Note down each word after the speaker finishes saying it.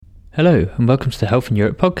Hello and welcome to the Health in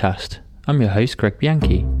Europe podcast. I'm your host Greg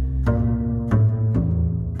Bianchi.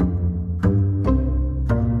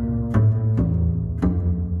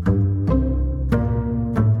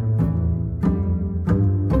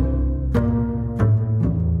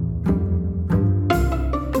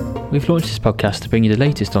 We've launched this podcast to bring you the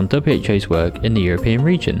latest on WHO's work in the European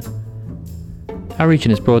region. Our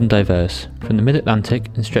region is broad and diverse. From the mid-Atlantic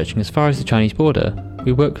and stretching as far as the Chinese border,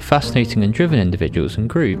 we work with fascinating and driven individuals and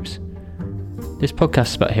groups. This podcast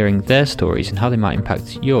is about hearing their stories and how they might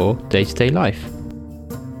impact your day-to-day life.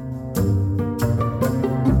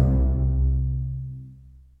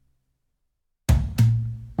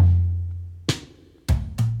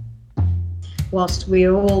 Whilst we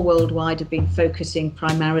all worldwide have been focusing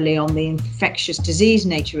primarily on the infectious disease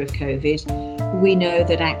nature of COVID, we know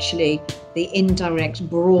that actually the indirect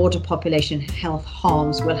broader population health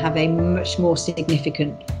harms will have a much more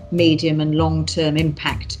significant medium and long-term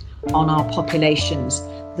impact on our populations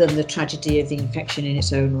than the tragedy of the infection in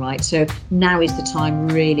its own right. So now is the time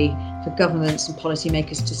really for governments and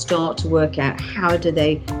policymakers to start to work out how do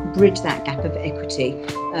they bridge that gap of equity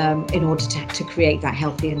in order to create that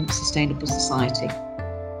healthy and sustainable society.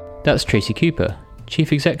 That's Tracy Cooper,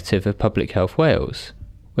 Chief Executive of Public Health Wales.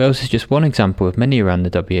 Wales is just one example of many around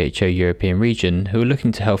the WHO European region who are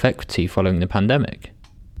looking to health equity following the pandemic.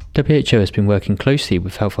 WHO has been working closely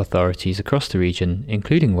with health authorities across the region,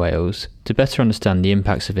 including Wales, to better understand the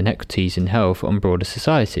impacts of inequities in health on broader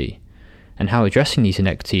society, and how addressing these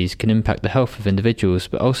inequities can impact the health of individuals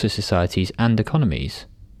but also societies and economies.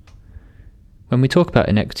 When we talk about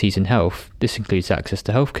inequities in health, this includes access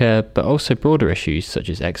to healthcare, but also broader issues such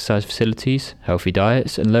as exercise facilities, healthy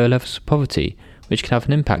diets, and lower levels of poverty, which can have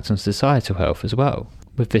an impact on societal health as well.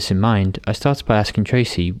 With this in mind, I started by asking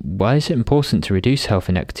Tracy, why is it important to reduce health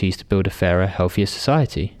inequities to build a fairer, healthier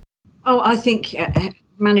society? I think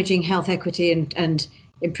managing health equity and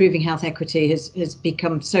improving health equity has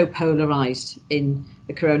become so polarised in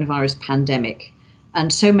the coronavirus pandemic.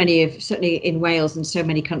 And so many certainly in Wales and so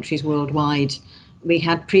many countries worldwide, we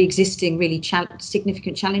had pre-existing really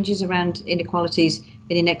significant challenges around inequalities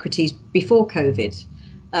and inequities before COVID.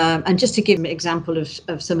 And just to give an example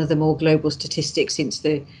of some of the more global statistics since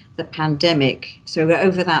the pandemic, so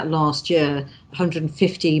over that last year,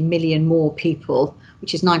 150 million more people,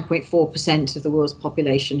 which is 9.4% of the world's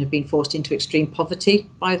population, have been forced into extreme poverty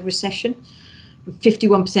by the recession.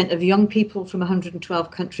 51% of young people from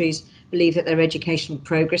 112 countries believe that their educational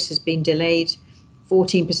progress has been delayed.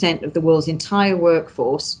 14% of the world's entire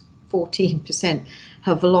workforce, 14%,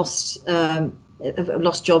 have lost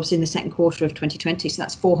jobs in the second quarter of 2020. So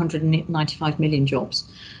that's 495 million jobs.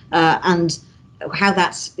 And how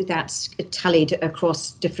that's tallied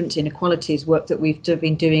across different inequalities, work that we've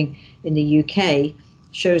been doing in the UK,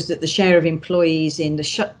 shows that the share of employees in the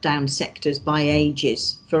shutdown sectors by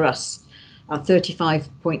ages for us are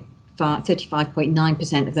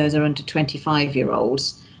 35.9% of those are under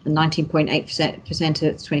 25-year-olds and 19.8%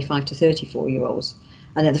 are 25 to 34-year-olds.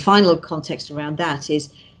 And then the final context around that is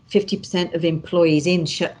 50% of employees in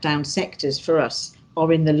shutdown sectors for us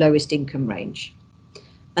are in the lowest income range.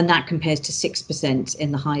 And that compares to 6%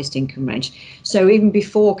 in the highest income range. So even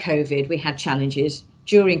before COVID, we had challenges.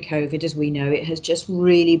 During COVID, as we know, it has just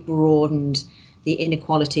really broadened the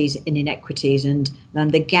inequalities and inequities and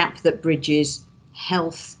the gap that bridges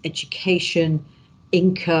health, education,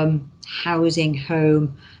 income, housing,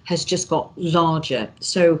 home has just got larger.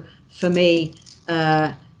 So for me,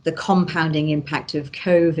 the compounding impact of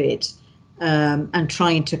COVID and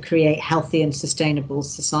trying to create healthy and sustainable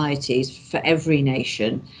societies for every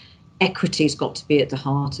nation, equity's got to be at the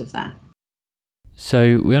heart of that.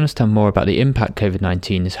 So we understand more about the impact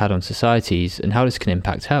COVID-19 has had on societies and how this can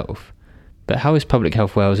impact health. But how is Public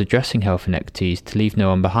Health Wales addressing health inequities to leave no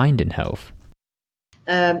one behind in health?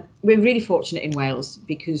 We're really fortunate in Wales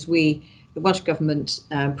because the Welsh Government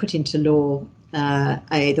put into law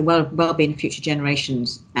the Wellbeing Future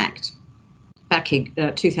Generations Act back in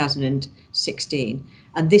 2016.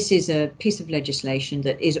 And this is a piece of legislation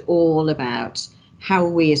that is all about how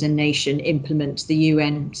we as a nation implement the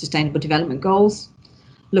UN Sustainable Development Goals,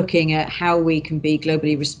 looking at how we can be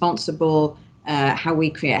globally responsible, how we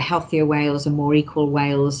create a healthier Wales, a more equal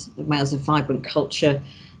Wales, Wales of vibrant culture,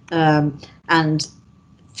 and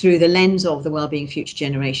through the lens of the Wellbeing Future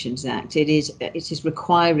Generations Act, it is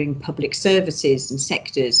requiring public services and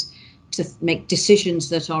sectors to make decisions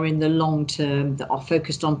that are in the long term, that are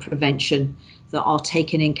focused on prevention, that are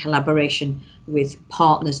taken in collaboration with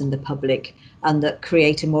partners and the public, and that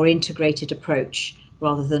create a more integrated approach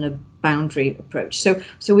rather than a boundary approach. So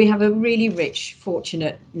we have a really rich,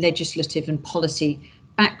 fortunate legislative and policy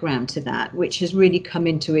background to that, which has really come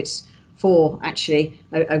into its fore actually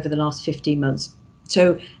over the last 15 months. So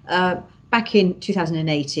back in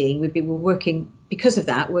 2018, we were working, because of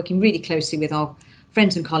that, working really closely with our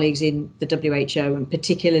friends and colleagues in the WHO, and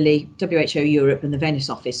particularly WHO Europe and the Venice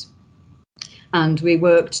office. And we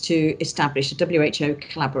worked to establish a WHO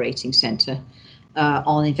collaborating centre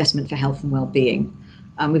on investment for health and well-being.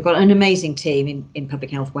 We've got an amazing team in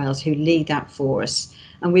Public Health Wales who lead that for us.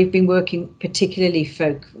 And we've been working particularly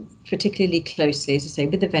closely, as I say,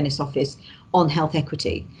 with the Venice office on health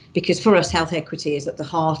equity, because for us, health equity is at the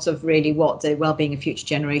heart of really what the Wellbeing of Future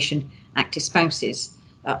Generation Act espouses,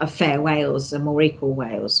 a fair Wales, a more equal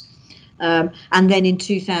Wales. And then in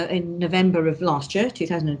November of last year,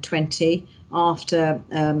 2020, after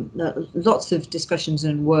lots of discussions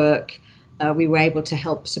and work, we were able to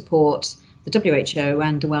help support the WHO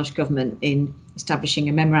and the Welsh Government in establishing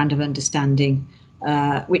a memorandum of understanding,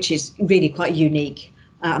 which is really quite unique.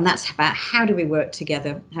 And that's about how do we work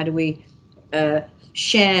together? How do we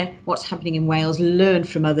share what's happening in Wales, learn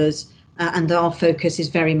from others? And our focus is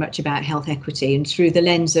very much about health equity, and through the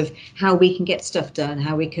lens of how we can get stuff done,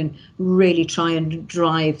 how we can really try and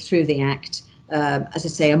drive through the Act, as I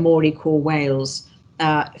say, a more equal Wales.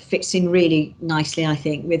 Fits in really nicely, I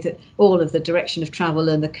think, with all of the direction of travel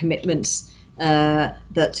and the commitments that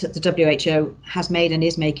the WHO has made and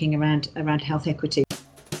is making around health equity.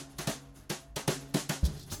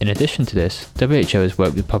 In addition to this, WHO has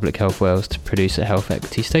worked with Public Health Wales to produce a health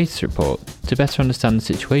equity status report to better understand the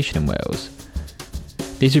situation in Wales.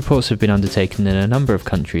 These reports have been undertaken in a number of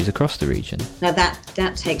countries across the region. Now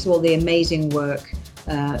that takes all the amazing work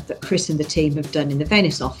that Chris and the team have done in the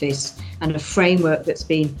Venice office, and a framework that's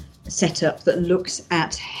been set up that looks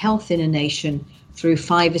at health in a nation through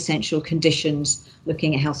 5 essential conditions,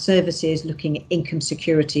 looking at health services, looking at income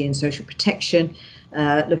security and social protection,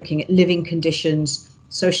 looking at living conditions,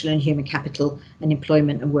 social and human capital, and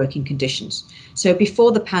employment and working conditions. So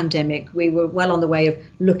before the pandemic, we were well on the way of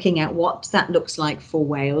looking at what that looks like for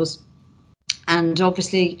Wales. And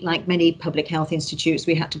obviously, like many public health institutes,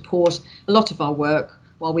 we had to pause a lot of our work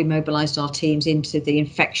while we mobilised our teams into the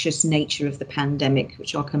infectious nature of the pandemic,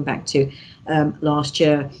 which I'll come back to last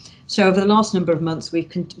year. So over the last number of months, we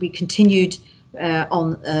continued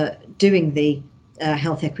on doing the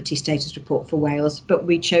health equity status report for Wales, but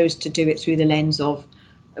we chose to do it through the lens of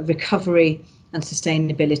recovery and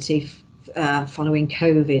sustainability following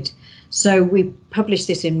COVID. So we published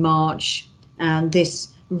this in March, and this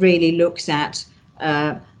really looks at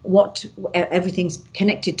what everything's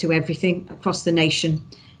connected to everything across the nation.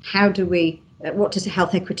 What does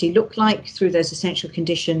health equity look like through those essential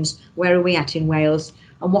conditions? Where are we at in Wales?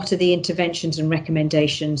 And what are the interventions and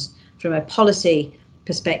recommendations from a policy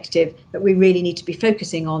perspective that we really need to be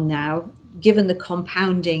focusing on now, given the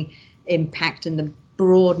compounding impact and the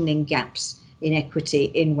broadening gaps in equity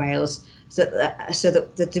in Wales, so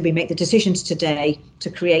that we make the decisions today to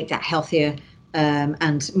create that healthier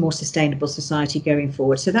and more sustainable society going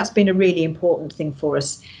forward. So that's been a really important thing for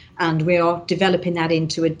us, and we are developing that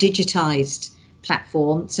into a digitised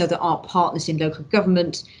platform so that our partners in local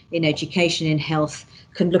government, in education, in health,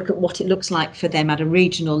 can look at what it looks like for them at a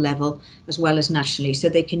regional level as well as nationally, so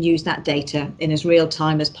they can use that data in as real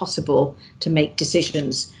time as possible to make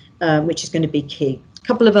decisions, which is going to be key. A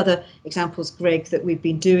couple of other examples, Greg, that we've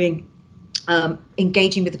been doing.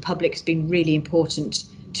 Engaging with the public has been really important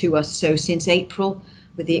to us. So since April,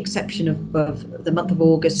 with the exception of the month of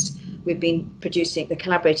August, we've been producing, the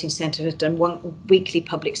Collaborating Centre has done weekly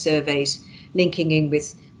public surveys, linking in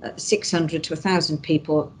with 600 to 1,000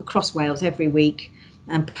 people across Wales every week,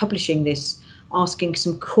 and publishing this, asking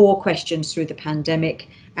some core questions through the pandemic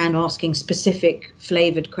and asking specific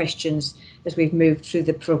flavoured questions as we've moved through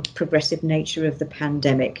the progressive nature of the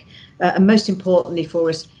pandemic. And most importantly for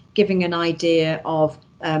us, giving an idea of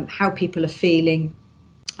how people are feeling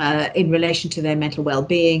in relation to their mental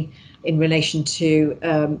well-being, in relation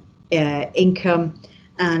to income,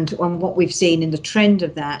 and what we've seen in the trend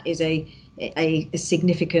of that is a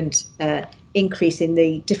significant increase in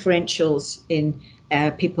the differentials in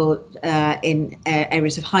people in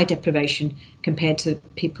areas of high deprivation compared to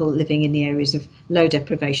people living in the areas of low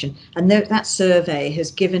deprivation. And that survey has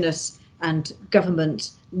given us and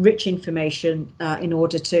government rich information in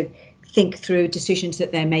order to think through decisions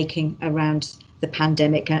that they're making around the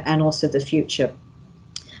pandemic and also the future.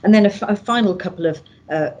 And then a final couple of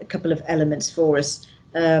elements for us.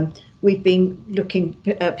 We've been looking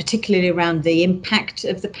particularly around the impact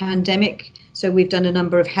of the pandemic. So we've done a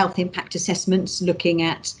number of health impact assessments looking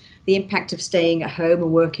at the impact of staying at home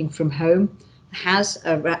and working from home,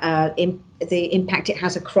 the impact it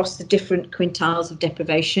has across the different quintiles of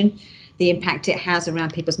deprivation, the impact it has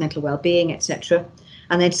around people's mental well-being, etc.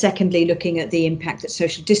 And then secondly, looking at the impact that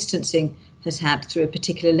social distancing has had through a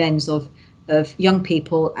particular lens of young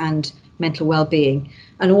people and mental well-being.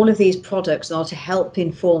 And all of these products are to help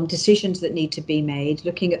inform decisions that need to be made,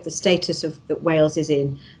 looking at the status of that Wales is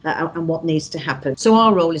in and what needs to happen. So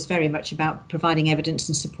our role is very much about providing evidence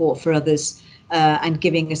and support for others and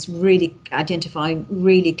giving us identifying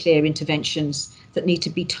really clear interventions that need to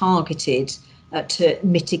be targeted to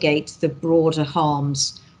mitigate the broader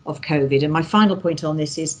harms of COVID. And my final point on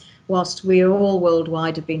this is, whilst we are all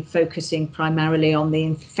worldwide have been focusing primarily on the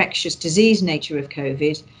infectious disease nature of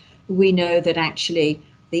COVID, we know that actually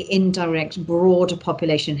the indirect broader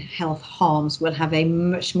population health harms will have a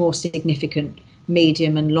much more significant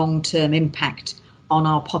medium and long-term impact on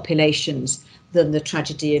our populations than the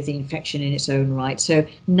tragedy of the infection in its own right. So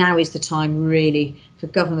now is the time really for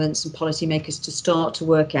governments and policymakers to start to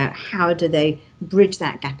work out how do they bridge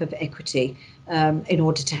that gap of equity in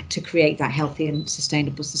order to create that healthy and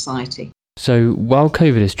sustainable society. So while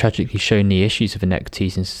COVID has tragically shown the issues of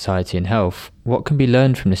inequities in society and health, what can be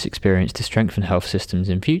learned from this experience to strengthen health systems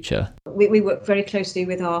in future? We work very closely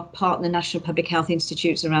with our partner national public health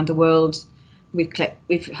institutes around the world.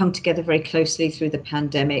 We've hung together very closely through the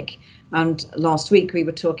pandemic. And last week we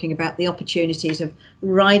were talking about the opportunities of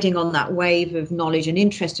riding on that wave of knowledge and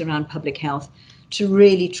interest around public health to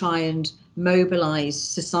really try and mobilise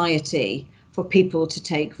society for people to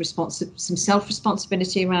take some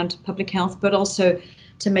self-responsibility around public health, but also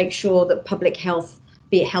to make sure that public health,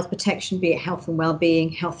 be it health protection, be it health and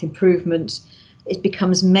well-being, health improvement, it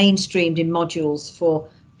becomes mainstreamed in modules for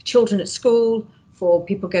children at school, for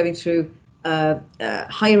people going through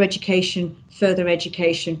higher education, further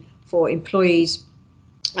education, for employees.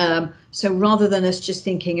 So rather than us just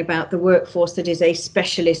thinking about the workforce that is a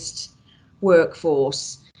specialist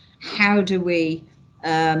workforce, how do we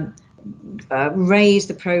raise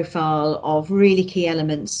the profile of really key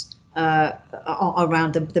elements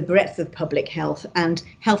around the breadth of public health and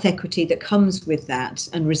health equity that comes with that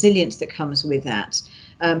and resilience that comes with that,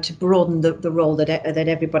 to broaden the role that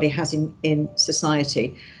everybody has in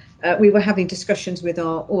society. We were having discussions with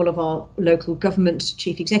all of our local government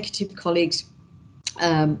chief executive colleagues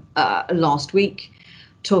last week,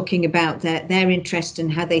 talking about their interest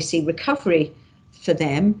and how they see recovery for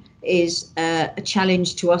them is a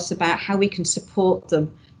challenge to us about how we can support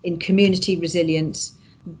them in community resilience,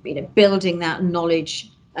 building that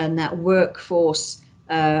knowledge and that workforce,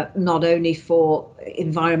 not only for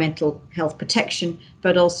environmental health protection,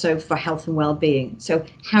 but also for health and well-being. So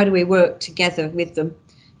how do we work together with them,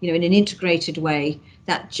 in an integrated way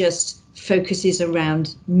that just focuses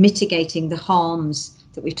around mitigating the harms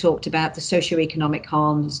that we've talked about, the socioeconomic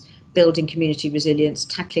harms, building community resilience,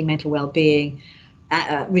 tackling mental well-being,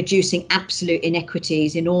 reducing absolute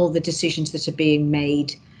inequities in all the decisions that are being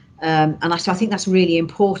made, and so I think that's really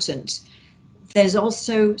important. There's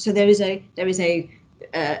also there is a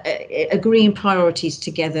agreeing priorities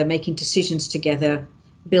together, making decisions together,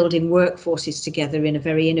 building workforces together in a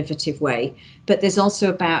very innovative way. But there's also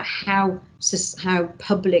about how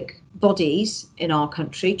public bodies in our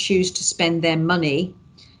country choose to spend their money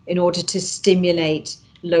in order to stimulate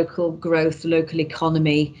local growth, local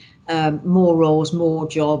economy. More roles, more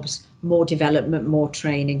jobs, more development, more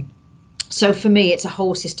training. So for me, it's a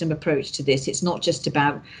whole system approach to this. It's not just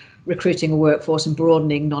about recruiting a workforce and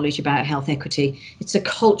broadening knowledge about health equity. It's a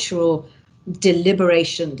cultural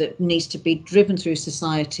deliberation that needs to be driven through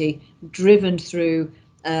society, driven through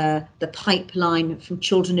the pipeline from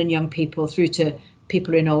children and young people through to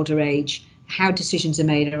people in older age, how decisions are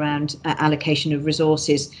made around allocation of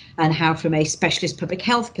resources, and how from a specialist public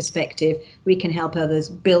health perspective we can help others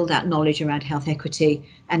build that knowledge around health equity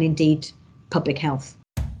and indeed public health.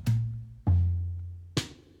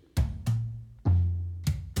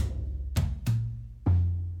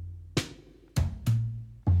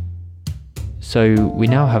 So we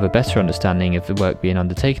now have a better understanding of the work being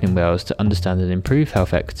undertaken in Wales to understand and improve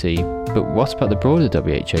health equity, but what about the broader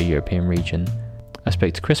WHO European region? I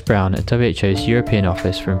spoke to Chris Brown at WHO's European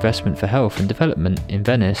Office for Investment for Health and Development in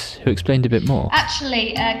Venice, who explained a bit more.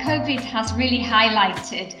 Actually, COVID has really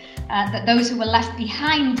highlighted that those who were left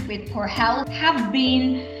behind with poor health have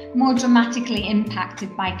been more dramatically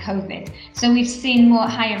impacted by COVID. So we've seen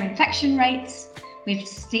higher infection rates, we've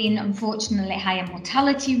seen unfortunately higher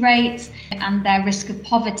mortality rates and their risk of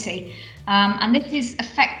poverty. And this is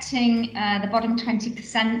affecting the bottom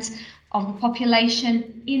 20% of the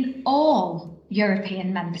population in all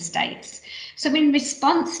European member states. So in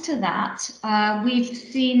response to that, we've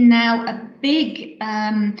seen now a big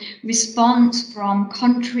response from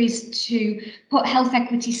countries to put health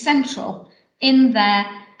equity central in their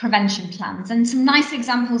prevention plans. And some nice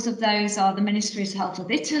examples of those are the Ministry of Health of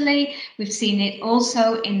Italy. We've seen it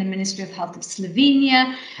also in the Ministry of Health of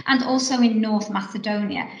Slovenia and also in North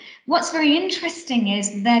Macedonia. What's very interesting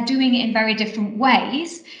is they're doing it in very different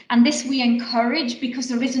ways. And this we encourage because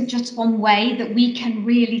there isn't just one way that we can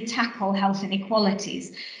really tackle health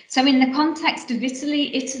inequalities. So in the context of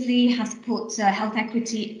Italy, Italy has put health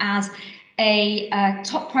equity as a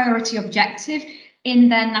top priority objective in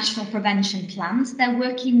their national prevention plans. They're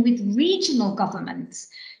working with regional governments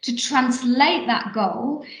to translate that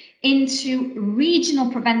goal into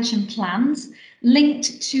regional prevention plans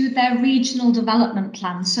linked to their regional development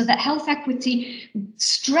plans, so that health equity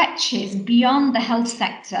stretches beyond the health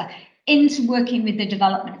sector into working with the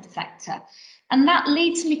development sector. And that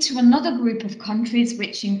leads me to another group of countries,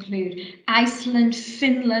 which include Iceland,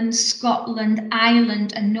 Finland, Scotland,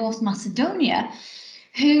 Ireland, and North Macedonia,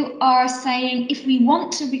 who are saying if we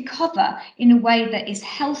want to recover in a way that is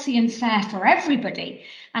healthy and fair for everybody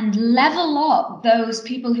and level up those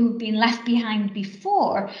people who have been left behind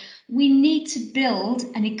before, we need to build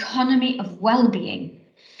an economy of well-being.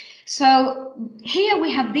 So here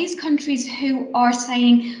we have these countries who are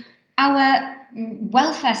saying our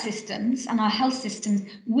welfare systems and our health systems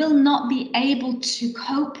will not be able to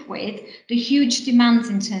cope with the huge demands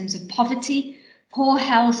in terms of poverty, poor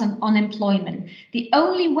health and unemployment. The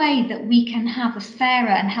only way that we can have a fairer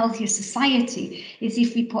and healthier society is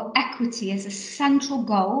if we put equity as a central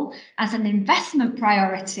goal, as an investment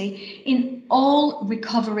priority in all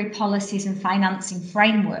recovery policies and financing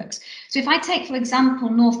frameworks. So if I take, for example,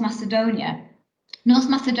 North Macedonia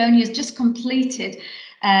has just completed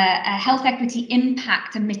a health equity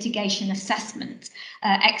impact and mitigation assessment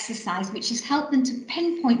exercise, which has helped them to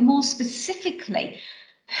pinpoint more specifically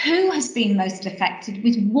who has been most affected,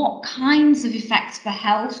 with what kinds of effects for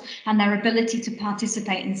health and their ability to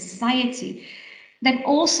participate in society. They've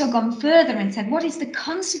also gone further and said, what is the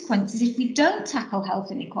consequences if we don't tackle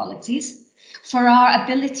health inequalities for our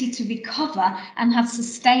ability to recover and have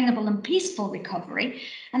sustainable and peaceful recovery?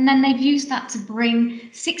 And then they've used that to bring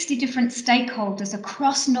 60 different stakeholders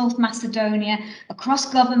across North Macedonia, across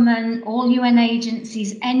government, all UN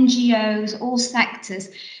agencies, NGOs, all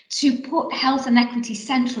sectors, to put health and equity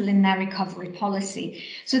central in their recovery policy.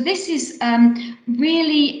 So this is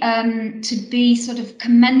really to be sort of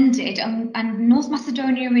commended, and North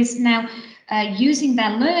Macedonia is now using their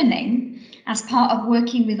learning as part of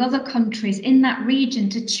working with other countries in that region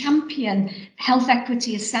to champion health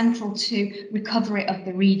equity as central to recovery of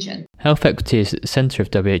the region. Health equity is at the centre of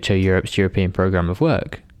WHO Europe's European Programme of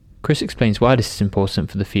Work. Chris explains why this is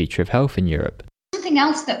important for the future of health in Europe. Something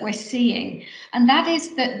else that we're seeing, and that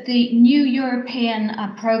is that the new European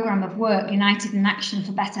Programme of Work, United in Action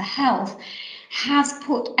for Better Health, has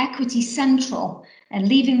put equity central and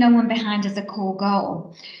leaving no one behind as a core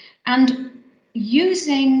goal. And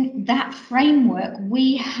using that framework,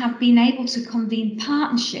 we have been able to convene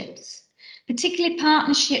partnerships, particularly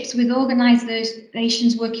partnerships with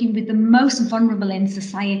organisations working with the most vulnerable in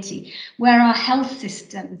society, where our health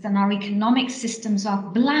systems and our economic systems are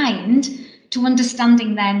blind to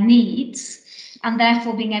understanding their needs and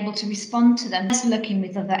therefore being able to respond to them. Working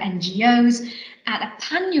with other NGOs at a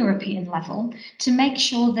pan-European level to make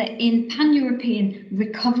sure that in pan-European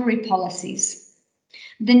recovery policies,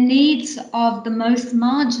 the needs of the most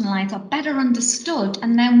marginalised are better understood,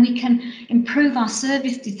 and then we can improve our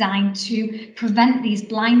service design to prevent these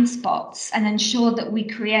blind spots and ensure that we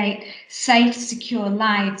create safe, secure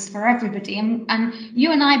lives for everybody. And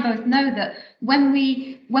you and I both know that when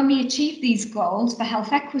we achieve these goals for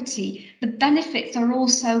health equity, the benefits are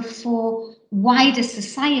also for wider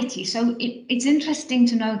society. So it's interesting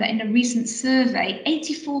to know that in a recent survey,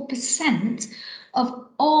 84% of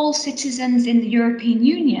all citizens in the European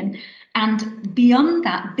Union and beyond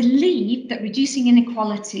that believe that reducing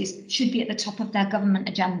inequalities should be at the top of their government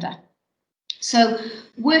agenda. So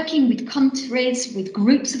working with countries, with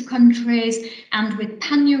groups of countries and with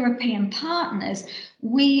pan-European partners,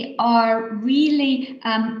 we are really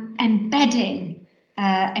embedding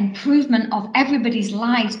improvement of everybody's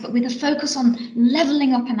lives, but with a focus on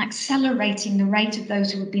levelling up and accelerating the rate of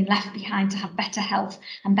those who have been left behind to have better health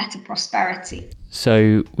and better prosperity.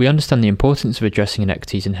 So we understand the importance of addressing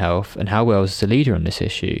inequities in health and how Wales is a leader on this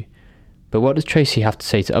issue. But what does Tracy have to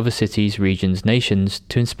say to other cities, regions, nations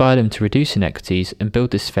to inspire them to reduce inequities and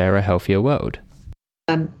build this fairer, healthier world?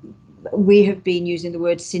 We have been using the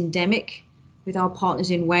word syndemic with our partners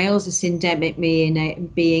in Wales, a syndemic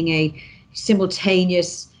being a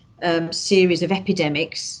simultaneous series of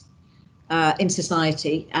epidemics in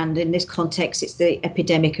society. And in this context, it's the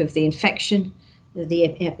epidemic of the infection, the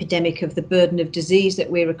epidemic of the burden of disease that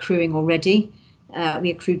we're accruing already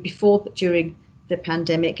we accrued before, but during the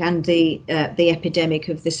pandemic and the epidemic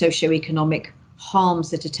of the socio-economic harms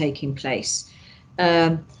that are taking place.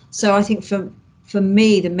 So I think for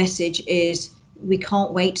me, the message is we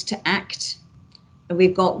can't wait to act.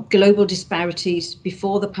 We've got global disparities.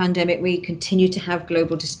 Before the pandemic, we continue to have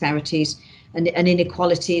global disparities and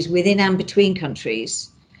inequalities within and between countries.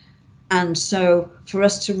 And so for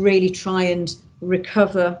us to really try and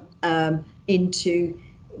recover into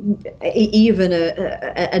even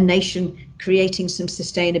a nation creating some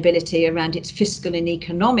sustainability around its fiscal and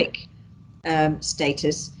economic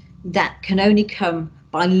status, that can only come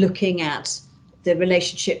by looking at the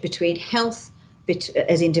relationship between health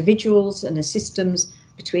as individuals and as systems,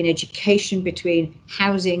 between education, between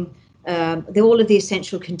housing, all of the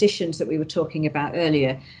essential conditions that we were talking about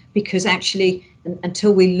earlier. Because actually,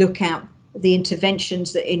 until we look at the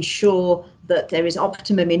interventions that ensure that there is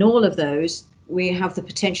optimum in all of those, we have the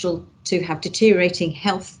potential to have deteriorating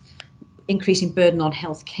health, increasing burden on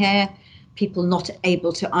health care, people not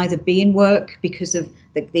able to either be in work because of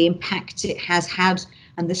the impact it has had,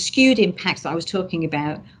 and the skewed impacts that I was talking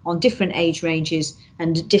about on different age ranges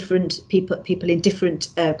and different people in different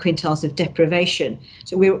quintiles of deprivation.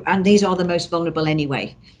 And these are the most vulnerable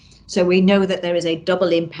anyway. So we know that there is a double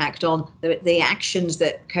impact on the actions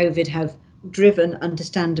that COVID have driven,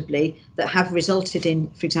 understandably, that have resulted in,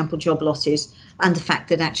 for example, job losses, and the fact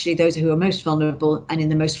that actually those who are most vulnerable and in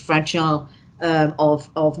the most fragile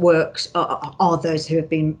of works are those who have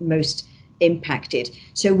been most impacted.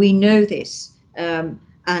 So we know this. And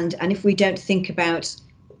if we don't think about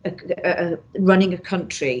running a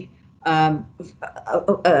country,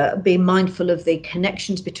 being mindful of the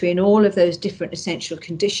connections between all of those different essential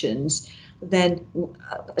conditions, then,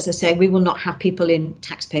 as I say, we will not have people in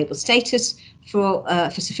tax-payable status for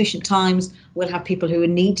sufficient times. We'll have people who will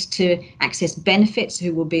need to access benefits,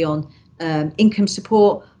 who will be on income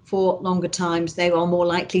support for longer times. They are more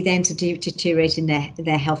likely then to deteriorate in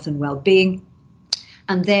their health and well-being.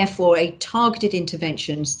 And therefore, targeted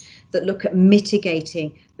interventions that look at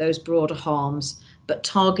mitigating those broader harms, but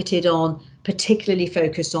targeted on, particularly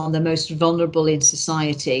focused on the most vulnerable in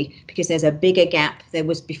society, because there's a bigger gap. There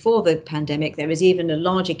was before the pandemic, there is even a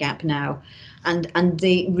larger gap now. And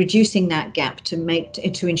the reducing that gap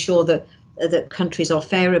to ensure that countries are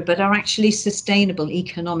fairer, but are actually sustainable,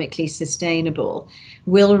 economically sustainable,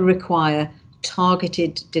 will require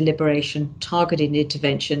targeted deliberation, targeted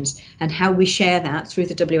interventions, and how we share that through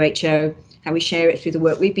the WHO, how we share it through the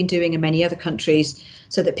work we've been doing in many other countries,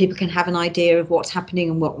 so that people can have an idea of what's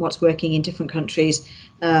happening and what's working in different countries,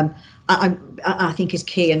 I think is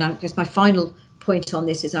key. And I guess my final point on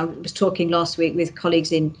this is I was talking last week with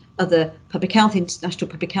colleagues in other national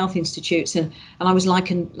public health institutes, and I was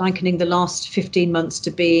likening the last 15 months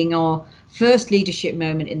to being our first leadership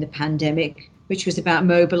moment in the pandemic, which was about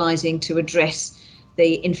mobilizing to address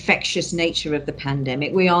the infectious nature of the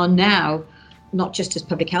pandemic. We are now, not just as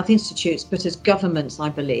public health institutes, but as governments, I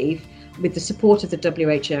believe, with the support of the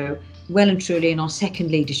WHO, well and truly in our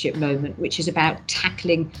second leadership moment, which is about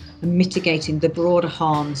tackling and mitigating the broader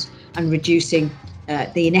harms and reducing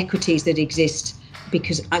the inequities that exist,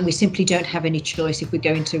 because we simply don't have any choice if we're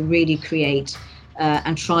going to really create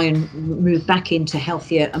and try and move back into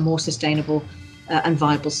healthier and more sustainable and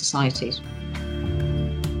viable societies.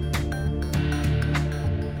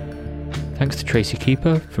 Thanks to Tracy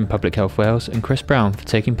Cooper from Public Health Wales and Chris Brown for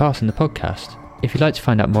taking part in the podcast. If you'd like to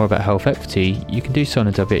find out more about health equity, you can do so on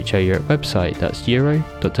the WHO Europe website, that's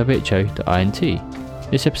euro.who.int.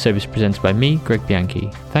 This episode was presented by me, Greg Bianchi.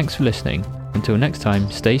 Thanks for listening. Until next time,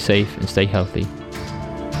 stay safe and stay healthy.